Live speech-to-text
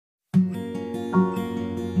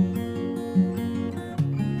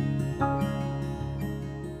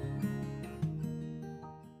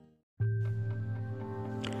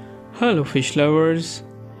Hello fish lovers,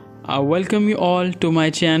 I welcome you all to my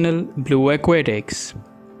channel Blue Aquatics.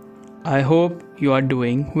 I hope you are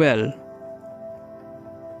doing well.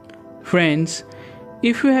 Friends,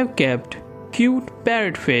 if you have kept cute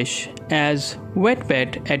parrotfish as wet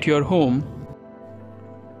pet at your home,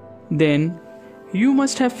 then you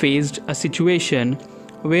must have faced a situation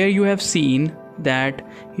where you have seen that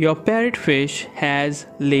your parrotfish has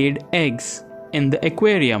laid eggs in the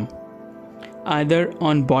aquarium, either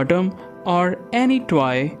on bottom or any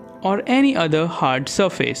toy or any other hard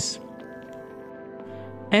surface.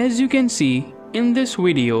 As you can see in this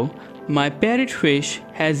video, my parrotfish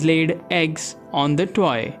has laid eggs on the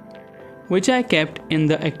toy, which I kept in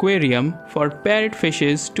the aquarium for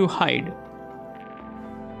parrotfishes to hide.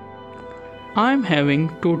 I am having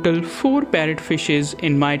total 4 parrotfishes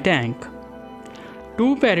in my tank.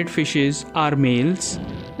 2 parrotfishes are males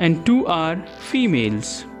and 2 are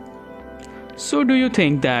females. So do you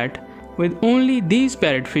think that with only these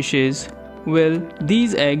parrotfishes will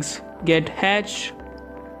these eggs get hatched?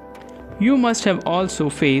 You must have also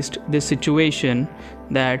faced this situation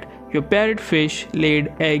that your parrotfish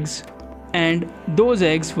laid eggs and those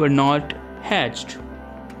eggs were not hatched.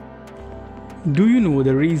 Do you know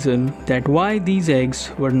the reason that why these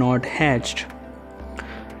eggs were not hatched?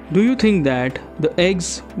 Do you think that the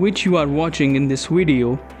eggs which you are watching in this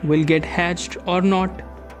video will get hatched or not?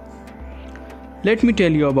 Let me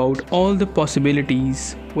tell you about all the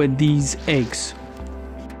possibilities with these eggs.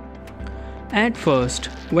 At first,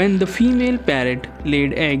 when the female parrot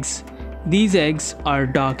laid eggs, these eggs are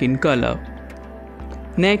dark in color.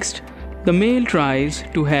 Next, the male tries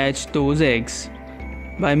to hatch those eggs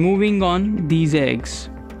by moving on these eggs.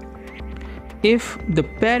 If the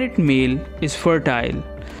parrot male is fertile,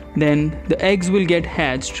 then the eggs will get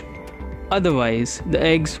hatched, otherwise the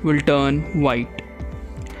eggs will turn white.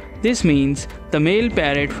 This means the male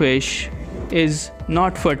parrotfish is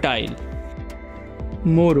not fertile.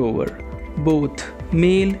 Moreover, both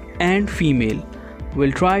male and female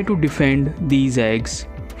will try to defend these eggs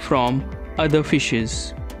from other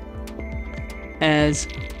fishes, as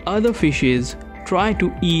other fishes try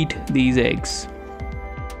to eat these eggs.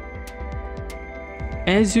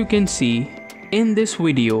 As you can see in this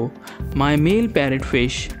video, my male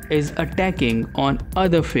parrotfish is attacking on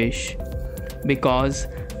other fish because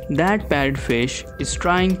that parrotfish is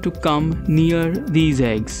trying to come near these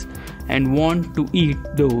eggs and want to eat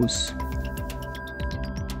those.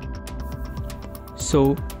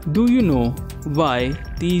 So, do you know why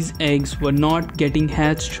these eggs were not getting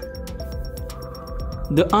hatched?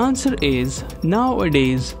 The answer is,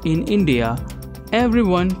 nowadays in India,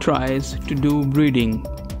 everyone tries to do breeding.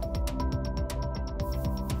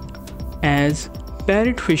 As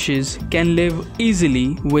parrotfishes can live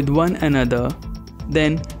easily with one another,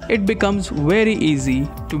 then it becomes very easy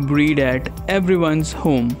to breed at everyone's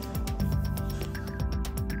home.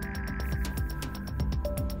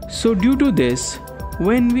 So due to this,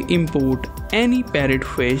 when we import any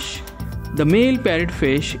parrotfish, the male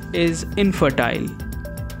parrotfish is infertile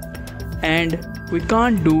and we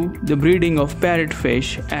can't do the breeding of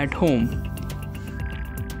parrotfish at home.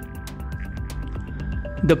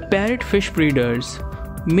 The parrotfish breeders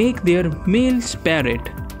make their male parrot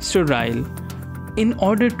sterile in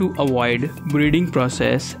order to avoid breeding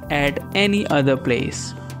process at any other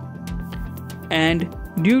place. And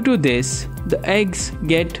due to this, the eggs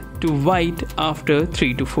get to white after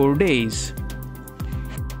 3 to 4 days.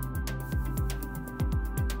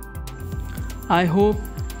 I hope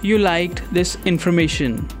you liked this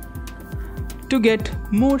information. To get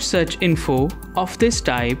more such info of this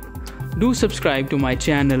type, do subscribe to my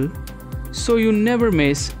channel so you never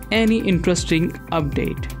miss any interesting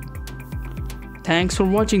update. Thanks for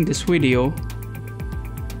watching this video.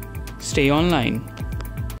 Stay online.